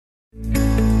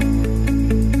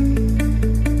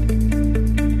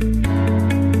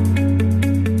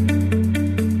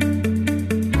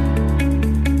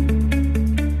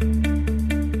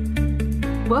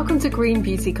to Green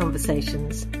Beauty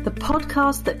Conversations, the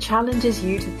podcast that challenges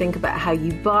you to think about how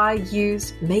you buy,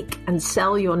 use, make, and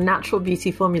sell your natural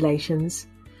beauty formulations.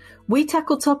 We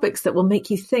tackle topics that will make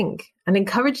you think and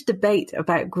encourage debate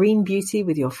about green beauty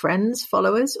with your friends,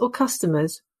 followers, or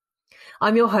customers.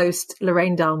 I'm your host,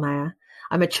 Lorraine Dallmeier.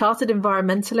 I'm a chartered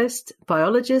environmentalist,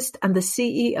 biologist, and the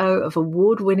CEO of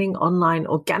award-winning online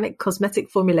organic cosmetic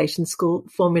formulation school,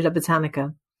 Formula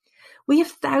Botanica. We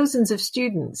have thousands of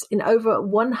students in over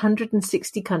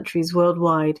 160 countries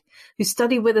worldwide who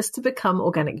study with us to become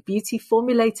organic beauty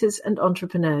formulators and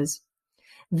entrepreneurs.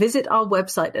 Visit our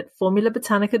website at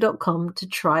formulabotanica.com to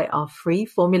try our free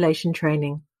formulation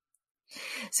training.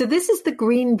 So this is the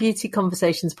Green Beauty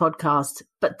Conversations podcast,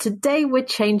 but today we're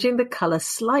changing the color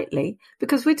slightly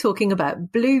because we're talking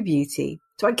about blue beauty.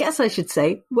 So I guess I should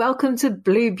say, welcome to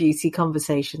Blue Beauty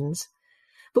Conversations.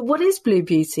 But what is blue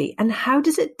beauty and how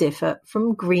does it differ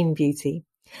from green beauty?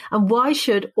 And why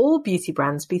should all beauty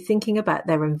brands be thinking about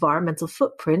their environmental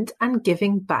footprint and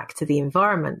giving back to the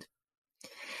environment?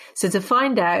 So to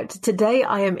find out, today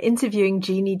I am interviewing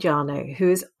Jeannie Jarnot,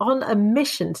 who is on a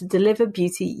mission to deliver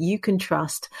beauty you can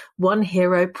trust, one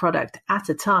hero product at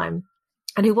a time,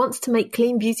 and who wants to make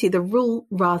clean beauty the rule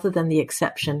rather than the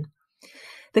exception.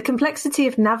 The complexity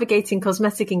of navigating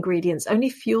cosmetic ingredients only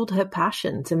fueled her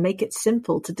passion to make it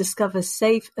simple to discover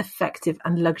safe, effective,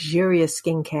 and luxurious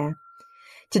skincare.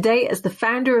 Today, as the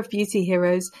founder of Beauty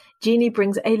Heroes, Jeannie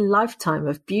brings a lifetime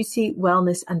of beauty,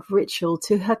 wellness, and ritual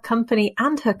to her company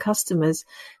and her customers,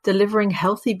 delivering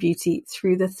healthy beauty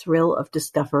through the thrill of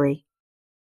discovery.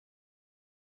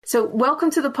 So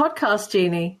welcome to the podcast,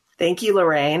 Jeannie. Thank you,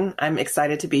 Lorraine. I'm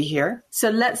excited to be here. So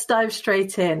let's dive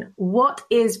straight in. What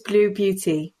is blue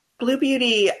beauty? Blue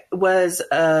beauty was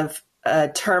a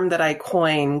term that I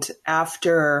coined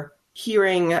after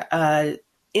hearing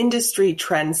industry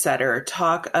trendsetter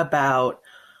talk about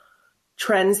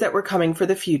trends that were coming for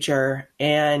the future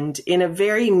and in a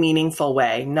very meaningful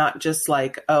way, not just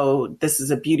like, oh, this is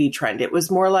a beauty trend. It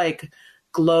was more like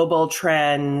global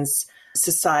trends,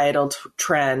 societal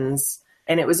trends.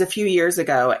 And it was a few years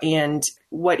ago. And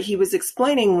what he was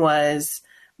explaining was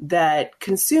that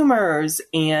consumers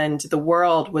and the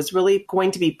world was really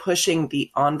going to be pushing the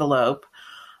envelope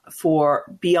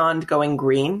for beyond going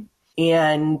green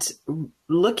and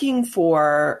looking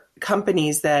for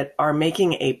companies that are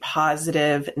making a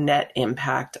positive net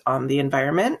impact on the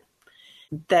environment,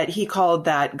 that he called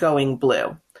that going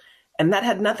blue. And that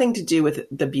had nothing to do with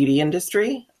the beauty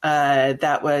industry.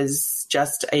 That was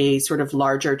just a sort of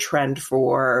larger trend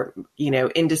for,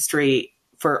 industry,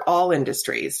 for all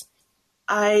industries.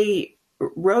 I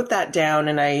wrote that down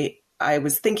and I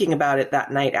was thinking about it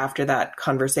that night after that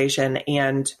conversation.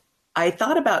 And I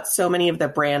thought about so many of the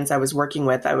brands I was working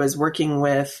with. I was working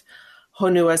with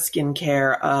Honua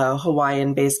Skincare, a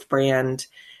Hawaiian-based brand,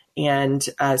 and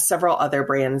several other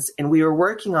brands. And we were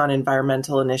working on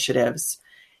environmental initiatives.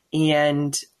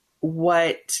 And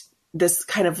what this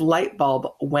kind of light bulb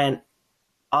went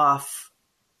off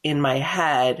in my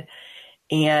head.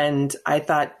 And I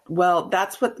thought, well,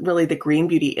 that's what really the green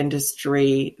beauty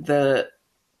industry, the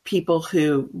people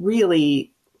who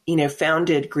really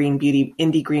founded green beauty,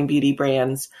 indie green beauty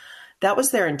brands, that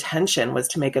was their intention, was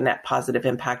to make a net positive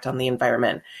impact on the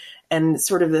environment. And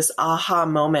sort of this aha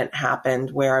moment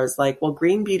happened where I was like, well,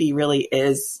 green beauty really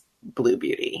is blue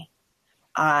beauty.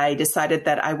 I decided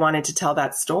that I wanted to tell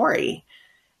that story.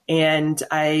 And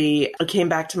I came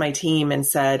back to my team and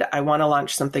said, I want to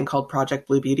launch something called Project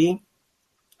Blue Beauty.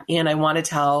 And I want to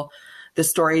tell the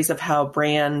stories of how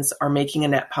brands are making a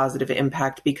net positive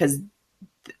impact, because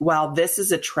while this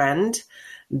is a trend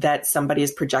that somebody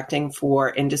is projecting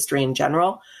for industry in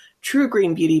general, true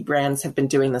green beauty brands have been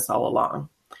doing this all along.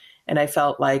 And I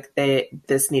felt like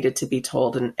this needed to be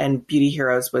told, and Beauty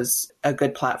Heroes was a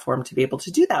good platform to be able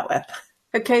to do that with.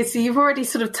 Okay, so you've already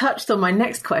sort of touched on my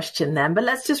next question then, but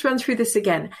let's just run through this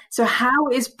again. So how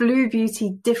is blue beauty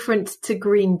different to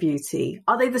green beauty?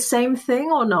 Are they the same thing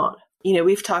or not?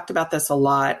 We've talked about this a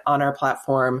lot on our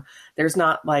platform. There's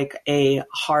not like a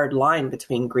hard line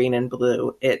between green and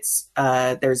blue. It's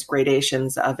there's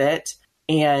gradations of it,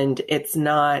 and it's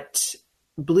not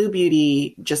blue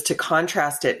beauty, just to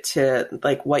contrast it to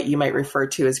like what you might refer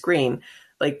to as green.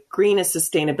 Like green is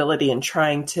sustainability and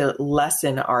trying to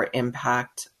lessen our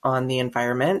impact on the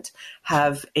environment,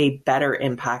 have a better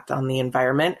impact on the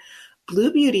environment.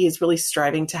 Blue beauty is really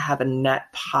striving to have a net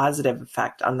positive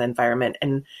effect on the environment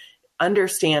and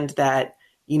understand that,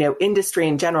 industry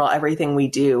in general, everything we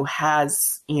do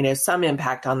has, some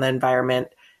impact on the environment.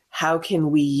 How can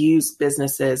we use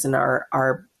businesses and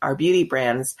our beauty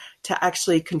brands to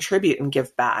actually contribute and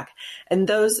give back? And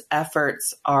those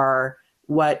efforts are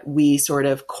what we sort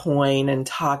of coin and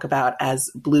talk about as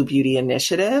Blue Beauty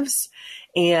initiatives.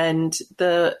 And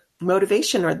the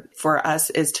motivation for us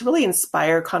is to really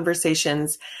inspire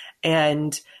conversations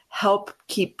and help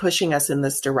keep pushing us in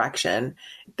this direction.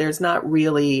 There's not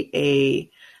really a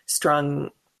strong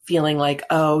feeling like,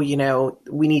 oh,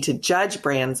 we need to judge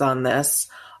brands on this.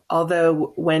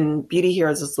 Although when Beauty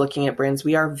Heroes is looking at brands,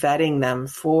 we are vetting them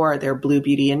for their Blue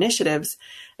Beauty initiatives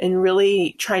and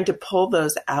really trying to pull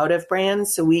those out of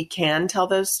brands so we can tell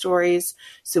those stories,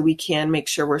 so we can make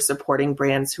sure we're supporting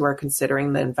brands who are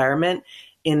considering the environment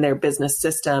in their business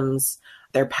systems,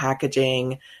 their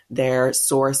packaging, their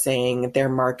sourcing, their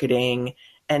marketing,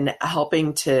 and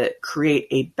helping to create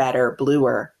a better,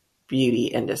 bluer beauty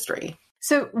industry.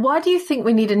 So why do you think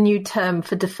we need a new term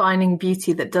for defining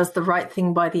beauty that does the right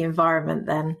thing by the environment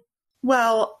then?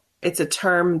 Well, it's a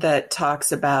term that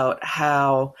talks about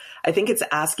how I think it's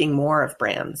asking more of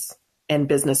brands and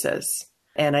businesses.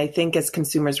 And I think as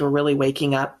consumers, we're really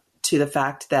waking up to the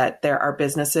fact that there are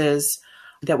businesses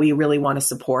that we really want to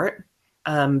support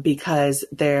because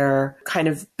they're kind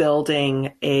of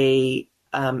building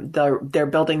they're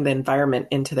building the environment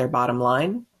into their bottom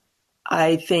line.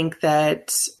 I think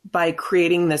that by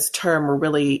creating this term, we're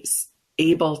really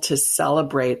able to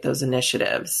celebrate those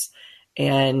initiatives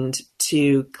and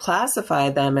to classify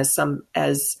them as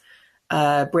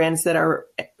brands that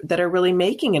are really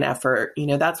making an effort.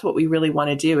 That's what we really want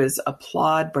to do, is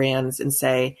applaud brands and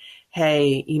say,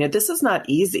 hey, this is not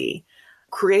easy.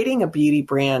 Creating a beauty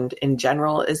brand in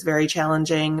general is very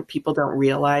challenging. People don't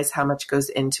realize how much goes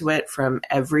into it, from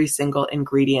every single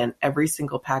ingredient, every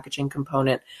single packaging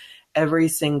component, every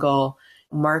single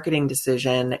marketing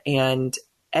decision, and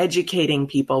educating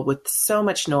people with so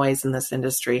much noise in this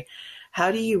industry.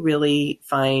 How do you really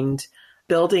find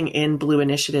building in blue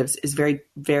initiatives is very,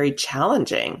 very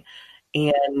challenging.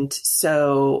 And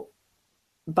so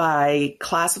by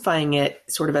classifying it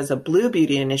sort of as a blue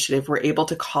beauty initiative, we're able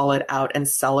to call it out and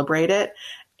celebrate it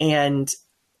and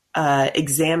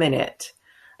examine it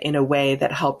in a way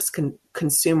that helps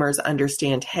consumers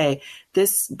understand, hey,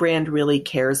 this brand really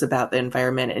cares about the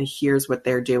environment and here's what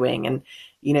they're doing. And,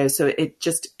 so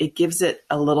it gives it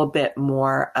a little bit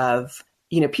more of,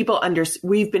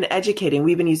 we've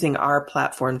been using our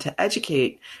platform to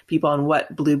educate people on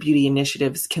what blue beauty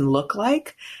initiatives can look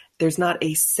like. There's not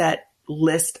a set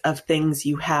list of things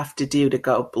you have to do to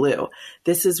go blue.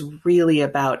 This is really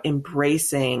about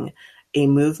embracing a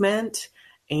movement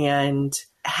and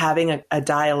having a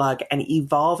dialogue and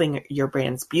evolving your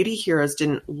brands. Beauty Heroes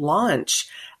didn't launch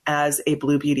as a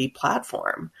blue beauty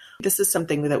platform. This is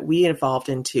something that we evolved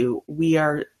into. We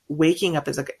are waking up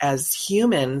as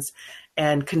humans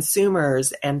and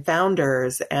consumers and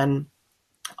founders and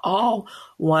all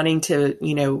wanting to,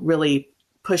 really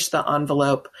push the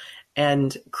envelope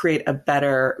and create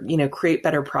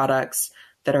better products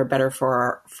that are better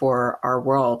for our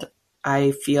world.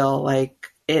 I feel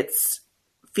like it's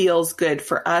feels good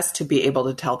for us to be able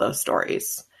to tell those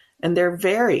stories, and they're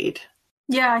varied.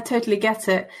 Yeah, I totally get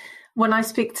it. When I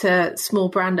speak to small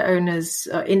brand owners,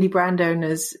 indie brand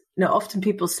owners, often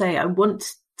people say, I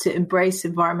want to embrace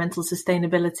environmental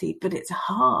sustainability, but it's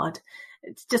hard.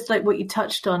 It's just like what you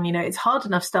touched on, it's hard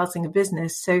enough starting a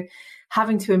business. So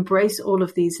having to embrace all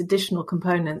of these additional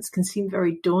components can seem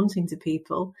very daunting to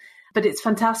people. But it's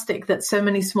fantastic that so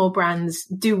many small brands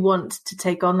do want to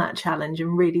take on that challenge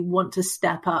and really want to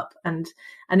step up and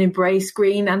embrace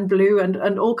green and blue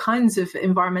and all kinds of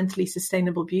environmentally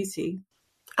sustainable beauty.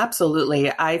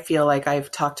 Absolutely. I feel like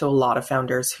I've talked to a lot of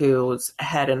founders whose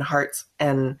head and hearts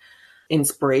and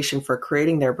inspiration for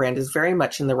creating their brand is very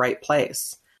much in the right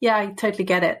place. Yeah, I totally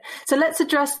get it. So let's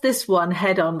address this one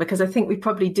head on, because I think we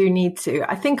probably do need to.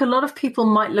 I think a lot of people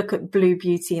might look at blue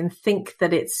beauty and think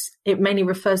that it mainly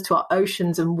refers to our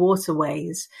oceans and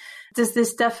waterways. Does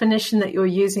this definition that you're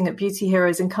using at Beauty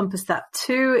Heroes encompass that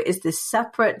too? Is this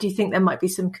separate? Do you think there might be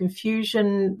some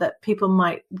confusion that people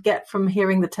might get from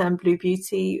hearing the term blue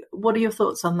beauty? What are your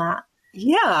thoughts on that?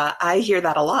 Yeah, I hear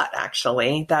that a lot,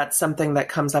 actually. That's something that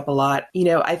comes up a lot.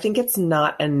 I think it's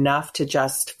not enough to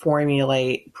just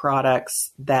formulate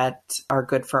products that are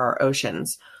good for our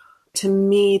oceans. To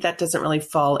me, that doesn't really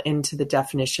fall into the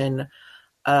definition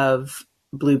of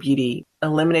blue beauty.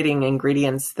 Eliminating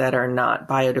ingredients that are not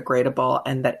biodegradable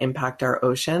and that impact our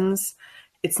oceans.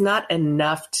 It's not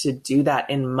enough to do that,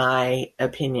 in my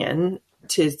opinion,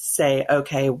 to say,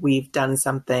 okay, we've done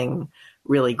something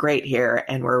really great here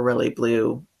and we're a really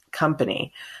blue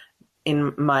company.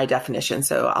 in my definition.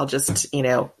 So I'll just,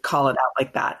 call it out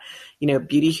like that.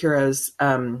 Beauty Heroes,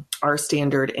 our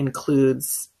standard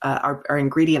includes, our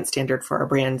ingredient standard for our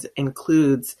brands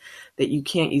includes that you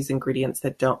can't use ingredients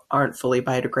that aren't fully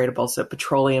biodegradable. So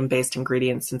petroleum-based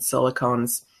ingredients and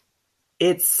silicones.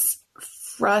 It's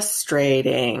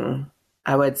frustrating,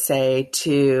 I would say,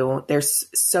 there's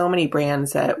so many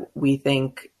brands that we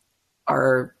think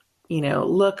are,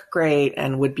 look great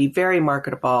and would be very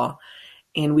marketable.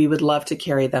 And we would love to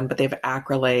carry them, but they have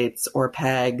acrylates or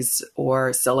pegs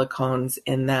or silicones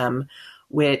in them,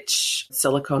 which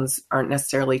silicones aren't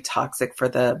necessarily toxic for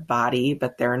the body,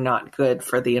 but they're not good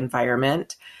for the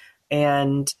environment.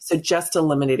 And so just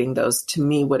eliminating those to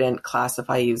me wouldn't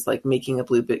classify you as like making a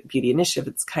Blue Beauty initiative.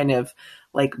 It's kind of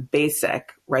like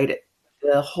basic, right?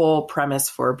 The whole premise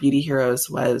for Beauty Heroes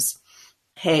was,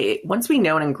 hey, once we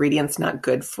know an ingredient's not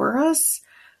good for us,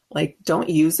 like don't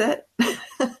use it.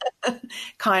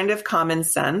 Kind of common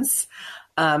sense.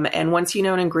 And once you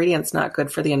know an ingredient's not good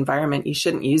for the environment, you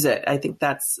shouldn't use it. I think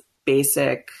that's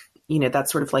basic,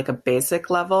 that's sort of like a basic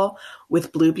level.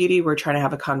 With Blue Beauty, we're trying to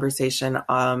have a conversation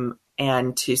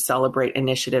and to celebrate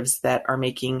initiatives that are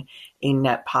making a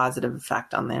net positive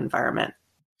effect on the environment.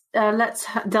 Let's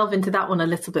delve into that one a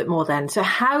little bit more then. So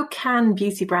how can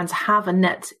beauty brands have a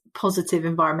net positive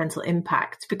environmental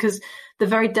impact? Because the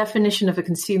very definition of a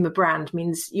consumer brand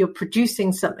means you're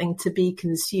producing something to be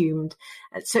consumed.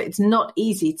 So it's not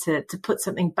easy to put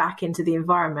something back into the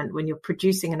environment when you're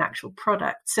producing an actual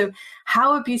product. So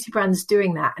how are beauty brands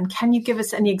doing that? And can you give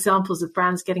us any examples of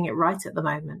brands getting it right at the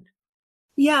moment?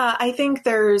 Yeah, I think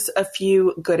there's a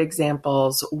few good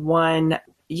examples. One,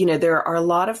 there are a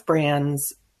lot of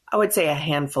brands, I would say a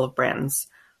handful of brands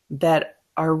that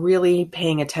are really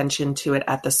paying attention to it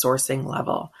at the sourcing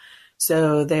level.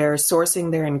 So they're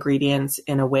sourcing their ingredients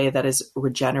in a way that is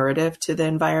regenerative to the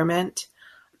environment.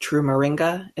 True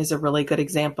Moringa is a really good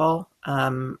example. I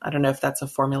don't know if that's a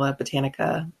Formula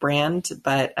Botanica brand,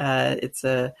 but it's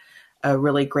a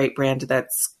really great brand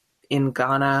that's in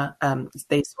Ghana.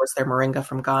 They source their moringa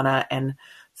from Ghana, and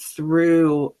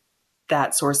through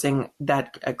that sourcing,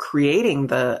 that creating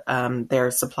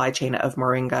their supply chain of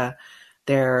moringa,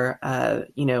 they're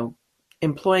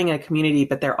employing a community,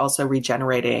 but they're also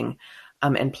regenerating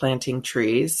and planting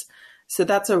trees. So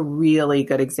that's a really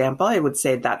good example. I would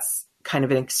say that's kind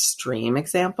of an extreme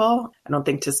example. I don't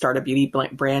think to start a beauty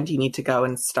brand you need to go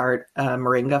and start a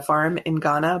moringa farm in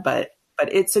Ghana, but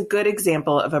it's a good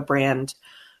example of a brand.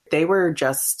 They were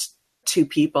just two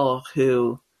people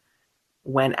who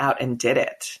went out and did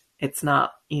it. It's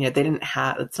not,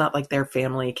 it's not like their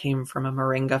family came from a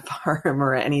moringa farm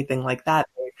or anything like that.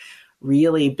 They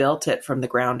really built it from the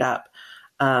ground up.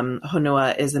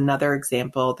 Honua is another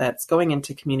example that's going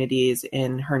into communities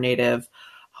in her native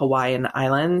Hawaiian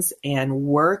Islands and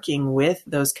working with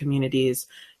those communities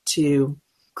to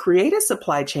create a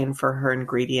supply chain for her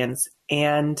ingredients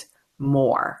and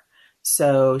more.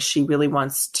 So she really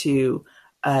wants to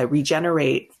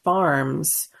regenerate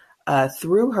farms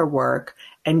through her work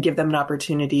and give them an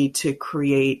opportunity to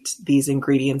create these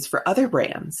ingredients for other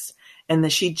brands. And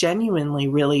that she genuinely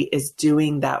really is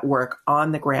doing that work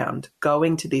on the ground,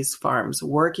 going to these farms,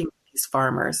 working with these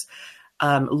farmers,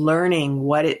 learning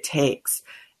what it takes,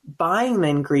 buying the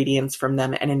ingredients from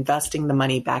them and investing the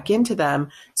money back into them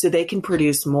so they can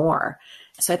produce more.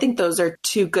 So I think those are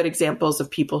two good examples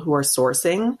of people who are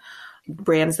sourcing,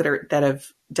 brands that have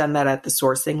done that at the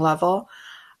sourcing level.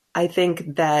 I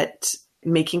think that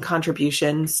making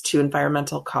contributions to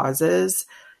environmental causes,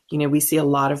 we see a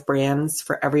lot of brands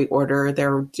for every order,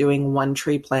 they're doing one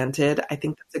tree planted. I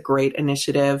think that's a great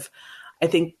initiative. I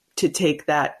think to take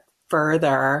that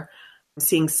further,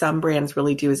 seeing some brands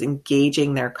really do is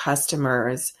engaging their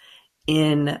customers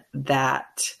in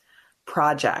that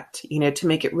project, to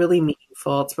make it really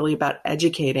meaningful. It's really about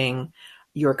educating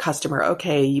your customer.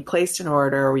 Okay, you placed an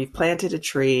order, we've planted a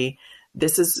tree.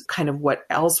 This is kind of what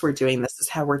else we're doing. This is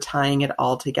how we're tying it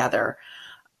all together.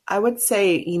 I would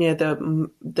say,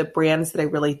 the brands that I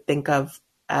really think of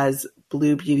as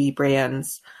Blue Beauty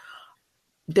brands,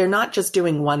 they're not just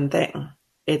doing one thing.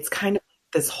 It's kind of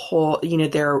this whole,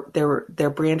 their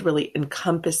brand really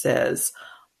encompasses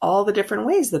all the different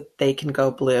ways that they can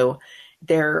go blue.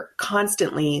 They're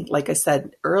constantly, like I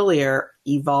said earlier,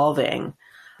 evolving.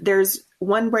 There's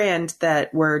one brand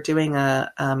that we're doing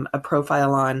a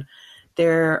profile on.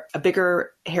 They're a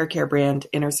bigger hair care brand,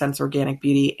 Inner Sense Organic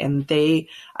Beauty, and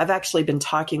I've actually been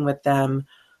talking with them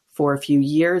for a few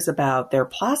years about their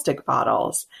plastic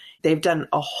bottles. They've done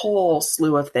a whole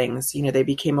slew of things. They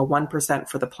became a 1%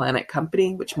 for the planet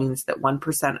company, which means that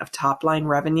 1% of top line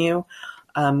revenue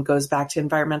goes back to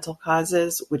environmental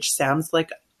causes, which sounds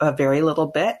like a very little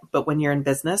bit, but when you're in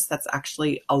business, that's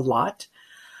actually a lot.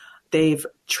 They've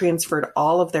transferred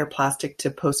all of their plastic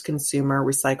to post-consumer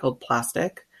recycled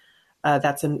plastic.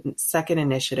 That's a second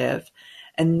initiative.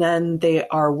 And then they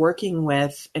are working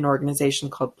with an organization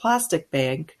called Plastic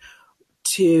Bank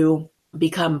to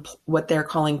become what they're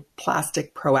calling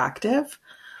plastic proactive,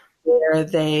 where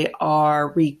they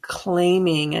are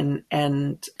reclaiming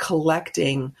and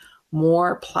collecting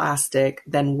more plastic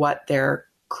than what they're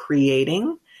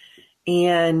creating.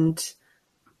 And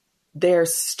they're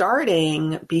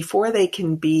starting, before they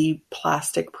can be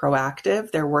plastic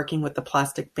proactive, they're working with the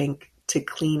Plastic Bank to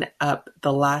clean up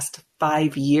the last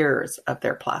 5 years of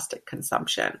their plastic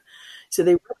consumption. So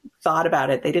they really thought about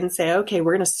it. They didn't say, okay,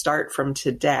 we're going to start from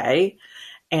today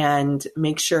and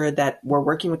make sure that we're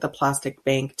working with the Plastic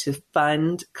Bank to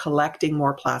fund collecting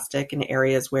more plastic in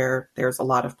areas where there's a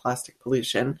lot of plastic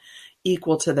pollution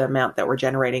equal to the amount that we're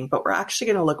generating, but we're actually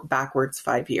going to look backwards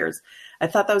 5 years. I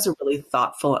thought that was a really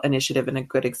thoughtful initiative and a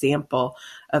good example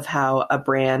of how a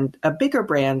bigger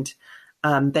brand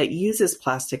that uses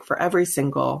plastic for every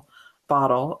single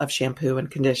bottle of shampoo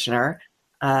and conditioner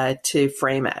to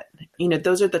frame it.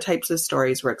 Those are the types of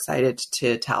stories we're excited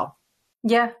to tell.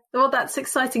 Yeah, well, that's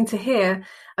exciting to hear.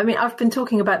 I mean, I've been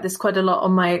talking about this quite a lot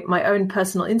on my own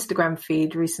personal Instagram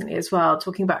feed recently as well,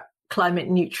 talking about climate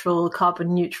neutral,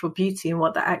 carbon neutral beauty and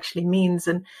what that actually means.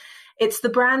 And it's the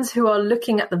brands who are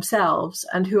looking at themselves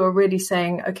and who are really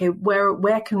saying, okay,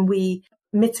 where can we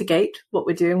mitigate what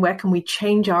we're doing? Where can we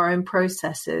change our own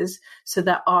processes so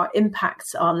that our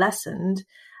impacts are lessened?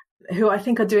 Who I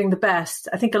think are doing the best.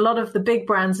 I think a lot of the big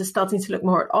brands are starting to look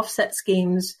more at offset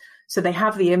schemes. So they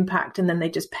have the impact and then they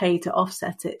just pay to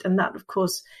offset it. And that, of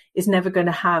course, is never going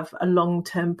to have a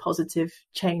long-term positive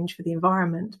change for the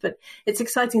environment. But it's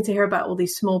exciting to hear about all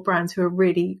these small brands who are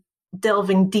really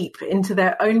delving deep into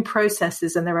their own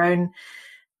processes and their own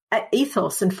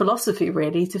ethos and philosophy,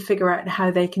 really, to figure out how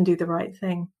they can do the right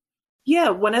thing.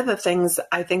 Yeah, one of the things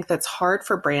I think that's hard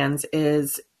for brands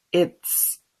is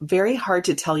it's very hard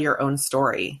to tell your own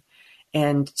story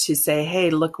and to say, hey,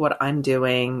 look what I'm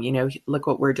doing, look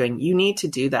what we're doing. You need to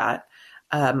do that.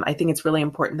 I think it's really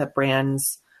important that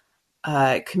brands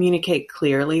communicate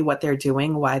clearly what they're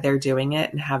doing, why they're doing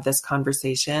it, and have this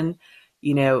conversation,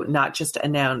 not just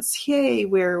announce, hey,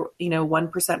 we're,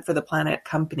 1% for the planet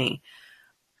company,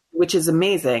 which is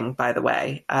amazing, by the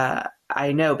way.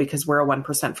 I know because we're a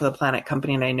 1% for the planet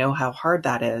company, and I know how hard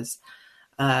that is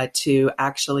to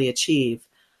actually achieve.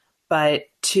 But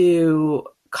to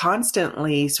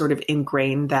constantly sort of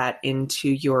ingrain that into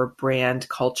your brand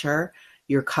culture,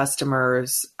 your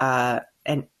customers,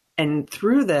 and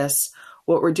through this,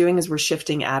 what we're doing is we're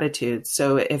shifting attitudes.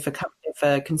 So if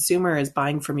a consumer is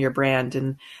buying from your brand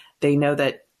and they know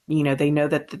that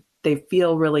they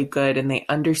feel really good and they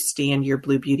understand your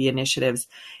Blue Beauty initiatives,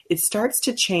 it starts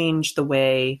to change the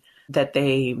way that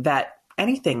they vet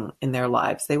anything in their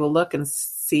lives. They will look and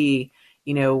see,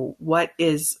 what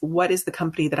is the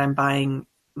company that I'm buying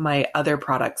my other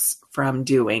products from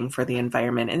doing for the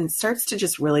environment? And it starts to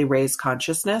just really raise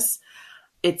consciousness.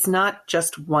 It's not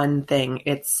just one thing.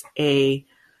 It's a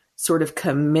sort of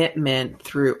commitment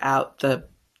throughout the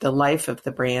life of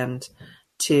the brand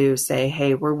to say,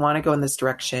 hey, we want to go in this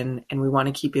direction and we want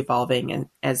to keep evolving. And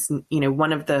as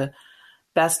one of the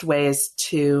best ways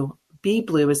to be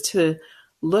blue is to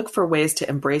look for ways to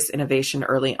embrace innovation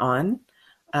early on,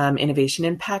 innovation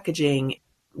in packaging.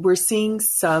 We're seeing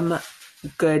some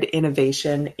good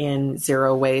innovation in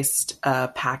zero waste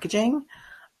packaging.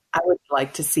 I would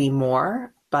like to see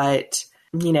more, but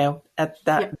that's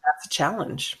a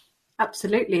challenge.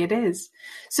 Absolutely, it is.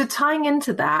 So tying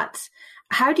into that,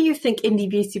 how do you think indie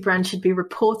beauty brands should be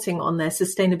reporting on their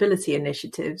sustainability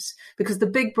initiatives? Because the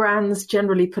big brands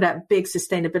generally put out big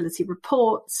sustainability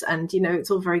reports and, it's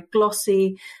all very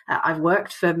glossy. I've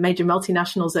worked for major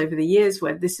multinationals over the years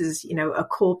where this is, a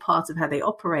core part of how they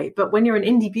operate. But when you're an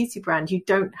indie beauty brand, you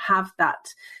don't have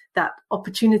that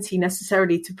opportunity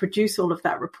necessarily to produce all of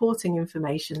that reporting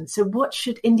information. So what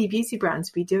should indie beauty brands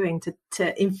be doing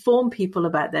to inform people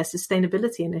about their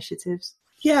sustainability initiatives?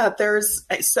 Yeah, there's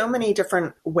so many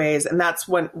different ways. And that's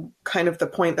one kind of the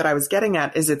point that I was getting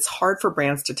at is it's hard for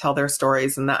brands to tell their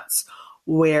stories. And that's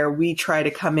where we try to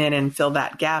come in and fill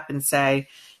that gap and say,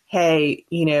 hey,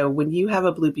 when you have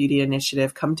a Blue Beauty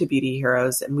initiative, come to Beauty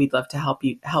Heroes and we'd love to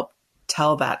help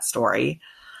tell that story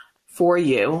for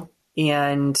you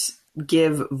and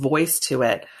give voice to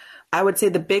it. I would say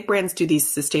the big brands do these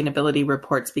sustainability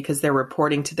reports because they're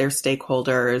reporting to their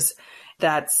stakeholders.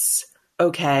 That's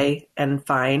okay and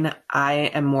fine. I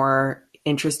am more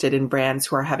interested in brands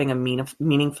who are having a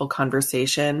meaningful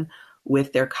conversation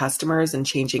with their customers and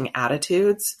changing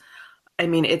attitudes. I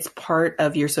mean, it's part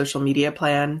of your social media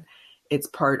plan. It's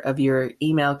part of your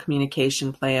email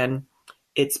communication plan.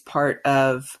 It's part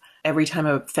of every time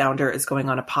a founder is going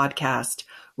on a podcast,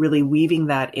 really weaving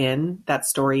that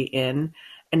story in,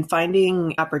 and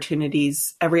finding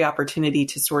every opportunity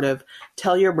to sort of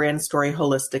tell your brand story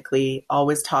holistically,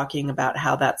 always talking about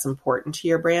how that's important to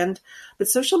your brand. But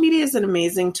social media is an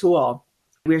amazing tool.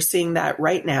 We're seeing that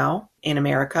right now in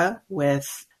America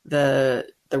with the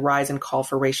rise and call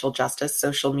for racial justice.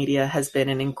 Social media has been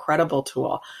an incredible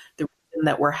tool. The reason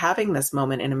that we're having this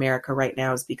moment in America right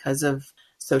now is because of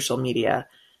social media.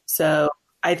 So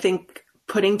I think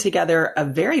putting together a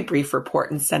very brief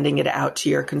report and sending it out to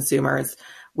your consumers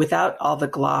without all the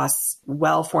gloss,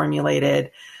 well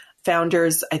formulated,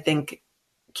 founders, I think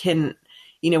can,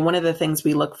 one of the things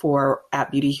we look for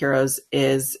at Beauty Heroes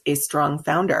is a strong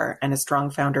founder and a strong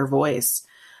founder voice.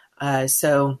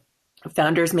 So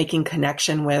founders making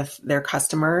connection with their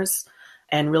customers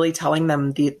and really telling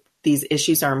them these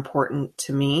issues are important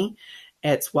to me.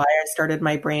 It's why I started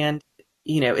my brand.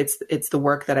 It's the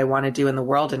work that I want to do in the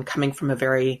world and coming from a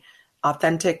very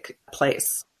authentic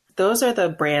place. Those are the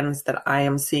brands that I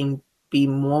am seeing be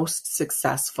most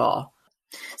successful.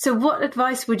 So what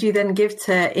advice would you then give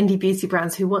to indie beauty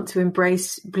brands who want to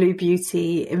embrace blue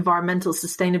beauty, environmental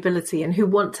sustainability, and who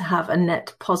want to have a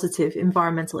net positive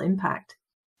environmental impact?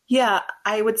 Yeah,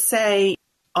 I would say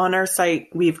on our site,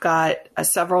 we've got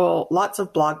lots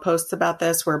of blog posts about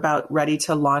this. We're about ready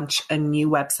to launch a new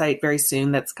website very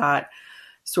soon that's got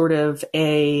sort of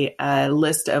a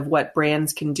list of what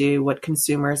brands can do, what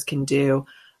consumers can do.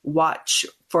 Watch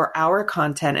for our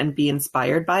content and be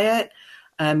inspired by it,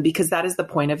 because that is the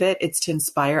point of it. It's to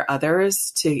inspire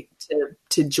others to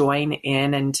join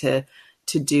in and to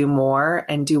do more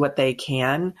and do what they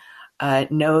can. I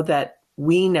know that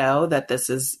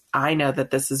this is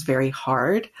very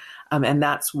hard. And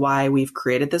that's why we've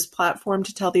created this platform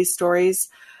to tell these stories.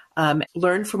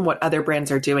 Learn from what other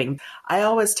brands are doing. I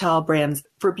always tell brands,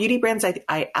 for beauty brands,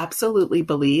 I absolutely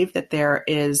believe that there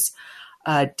is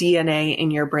DNA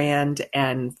in your brand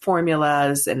and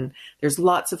formulas, and there's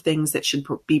lots of things that should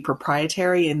be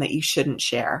proprietary and that you shouldn't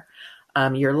share.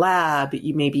 Your lab,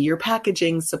 maybe your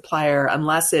packaging supplier,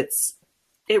 unless it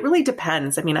really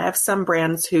depends. I mean, I have some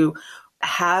brands who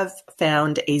have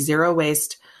found a zero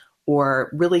waste or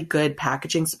really good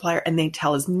packaging supplier, and they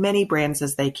tell as many brands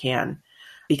as they can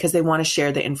because they want to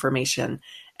share the information.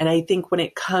 And I think when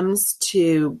it comes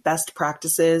to best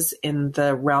practices in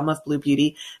the realm of blue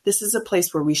beauty, this is a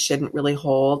place where we shouldn't really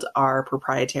hold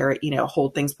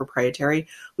things proprietary.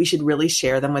 We should really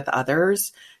share them with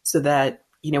others so that,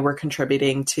 we're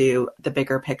contributing to the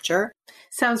bigger picture.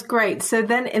 Sounds great. So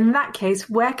then in that case,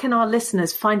 where can our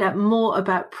listeners find out more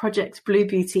about Project Blue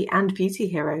Beauty and Beauty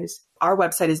Heroes? Our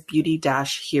website is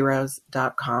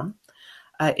beauty-heroes.com.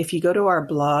 If you go to our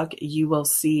blog, you will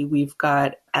see we've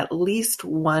got at least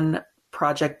one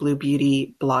Project Blue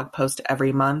Beauty blog post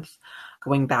every month,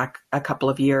 going back a couple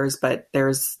of years, but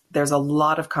there's a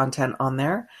lot of content on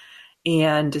there.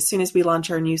 And as soon as we launch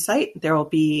our new site, there will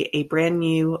be a brand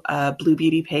new Blue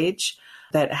Beauty page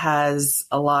that has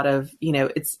a lot of,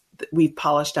 we've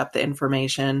polished up the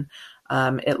information.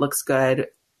 It looks good.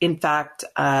 In fact,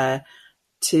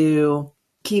 to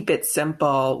keep it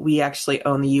simple, we actually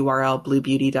own the URL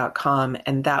bluebeauty.com,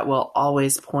 and that will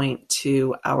always point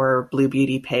to our Blue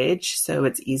Beauty page. So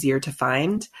it's easier to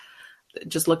find.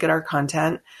 Just look at our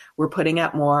content. We're putting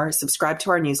out more. Subscribe to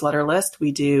our newsletter list.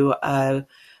 We do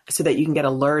so that you can get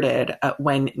alerted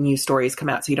when new stories come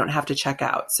out, so you don't have to check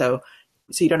out. So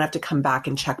you don't have to come back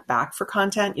and check back for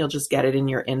content. You'll just get it in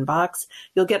your inbox.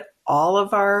 You'll get all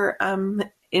of our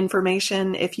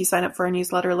information if you sign up for our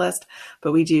newsletter list,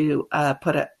 but we do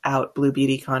put out Blue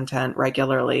Beauty content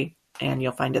regularly, and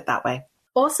you'll find it that way.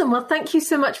 Awesome. Well, thank you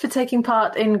so much for taking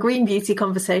part in Green Beauty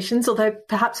Conversations, although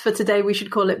perhaps for today we should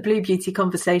call it Blue Beauty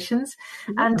Conversations.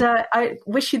 Mm-hmm. And I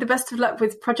wish you the best of luck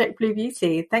with Project Blue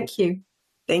Beauty. Thank you.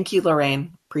 Thank you,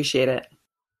 Lorraine. Appreciate it.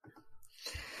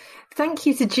 Thank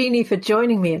you to Jeannie for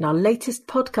joining me in our latest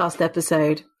podcast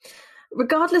episode.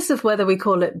 Regardless of whether we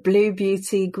call it Blue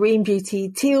Beauty, Green Beauty,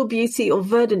 Teal Beauty, or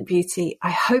Verdant Beauty, I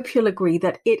hope you'll agree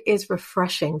that it is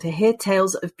refreshing to hear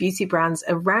tales of beauty brands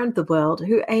around the world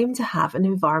who aim to have an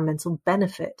environmental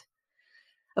benefit.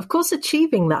 Of course,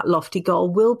 achieving that lofty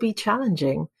goal will be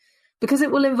challenging because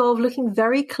it will involve looking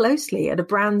very closely at a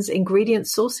brand's ingredient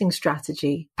sourcing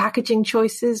strategy, packaging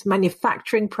choices,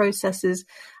 manufacturing processes,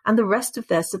 and the rest of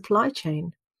their supply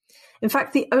chain. In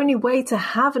fact, the only way to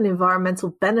have an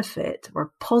environmental benefit or a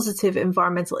positive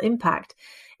environmental impact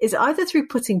is either through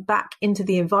putting back into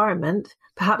the environment,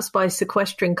 perhaps by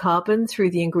sequestering carbon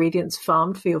through the ingredients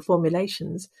farmed for your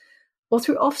formulations, or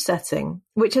through offsetting,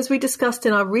 which, as we discussed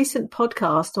in our recent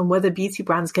podcast on whether beauty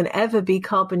brands can ever be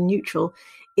carbon neutral,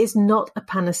 is not a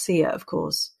panacea, of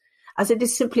course, as it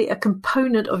is simply a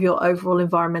component of your overall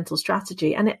environmental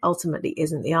strategy, and it ultimately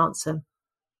isn't the answer.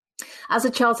 As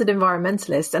a chartered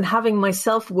environmentalist, and having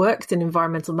myself worked in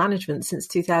environmental management since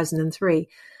 2003,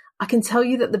 I can tell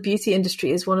you that the beauty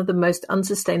industry is one of the most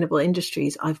unsustainable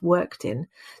industries I've worked in.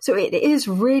 So it is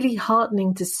really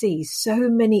heartening to see so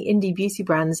many indie beauty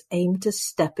brands aim to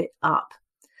step it up.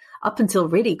 Up until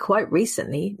really quite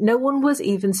recently, no one was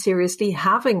even seriously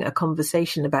having a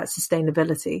conversation about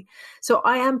sustainability. So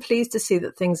I am pleased to see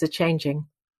that things are changing.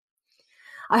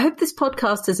 I hope this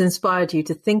podcast has inspired you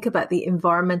to think about the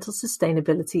environmental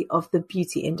sustainability of the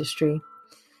beauty industry.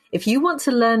 If you want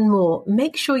to learn more,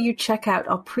 make sure you check out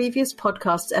our previous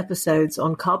podcast episodes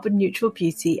on carbon neutral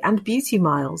beauty and beauty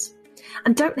miles.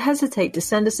 And don't hesitate to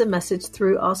send us a message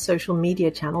through our social media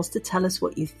channels to tell us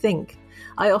what you think.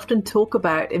 I often talk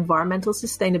about environmental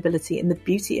sustainability in the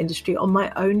beauty industry on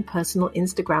my own personal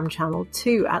Instagram channel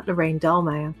too, at Lorraine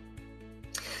Dallmeier.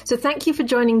 So thank you for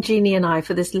joining Jeannie and I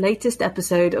for this latest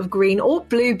episode of Green or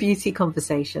Blue Beauty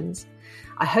Conversations.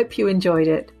 I hope you enjoyed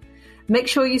it. Make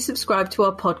sure you subscribe to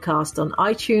our podcast on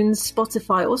iTunes,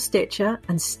 Spotify or Stitcher,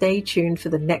 and stay tuned for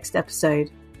the next episode.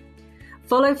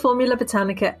 Follow Formula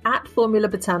Botanica at Formula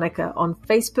Botanica on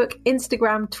Facebook,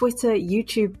 Instagram, Twitter,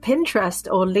 YouTube, Pinterest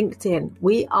or LinkedIn.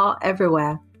 We are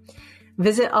everywhere.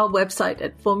 Visit our website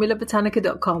at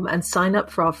formulabotanica.com and sign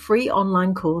up for our free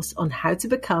online course on how to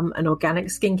become an organic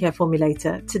skincare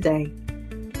formulator today.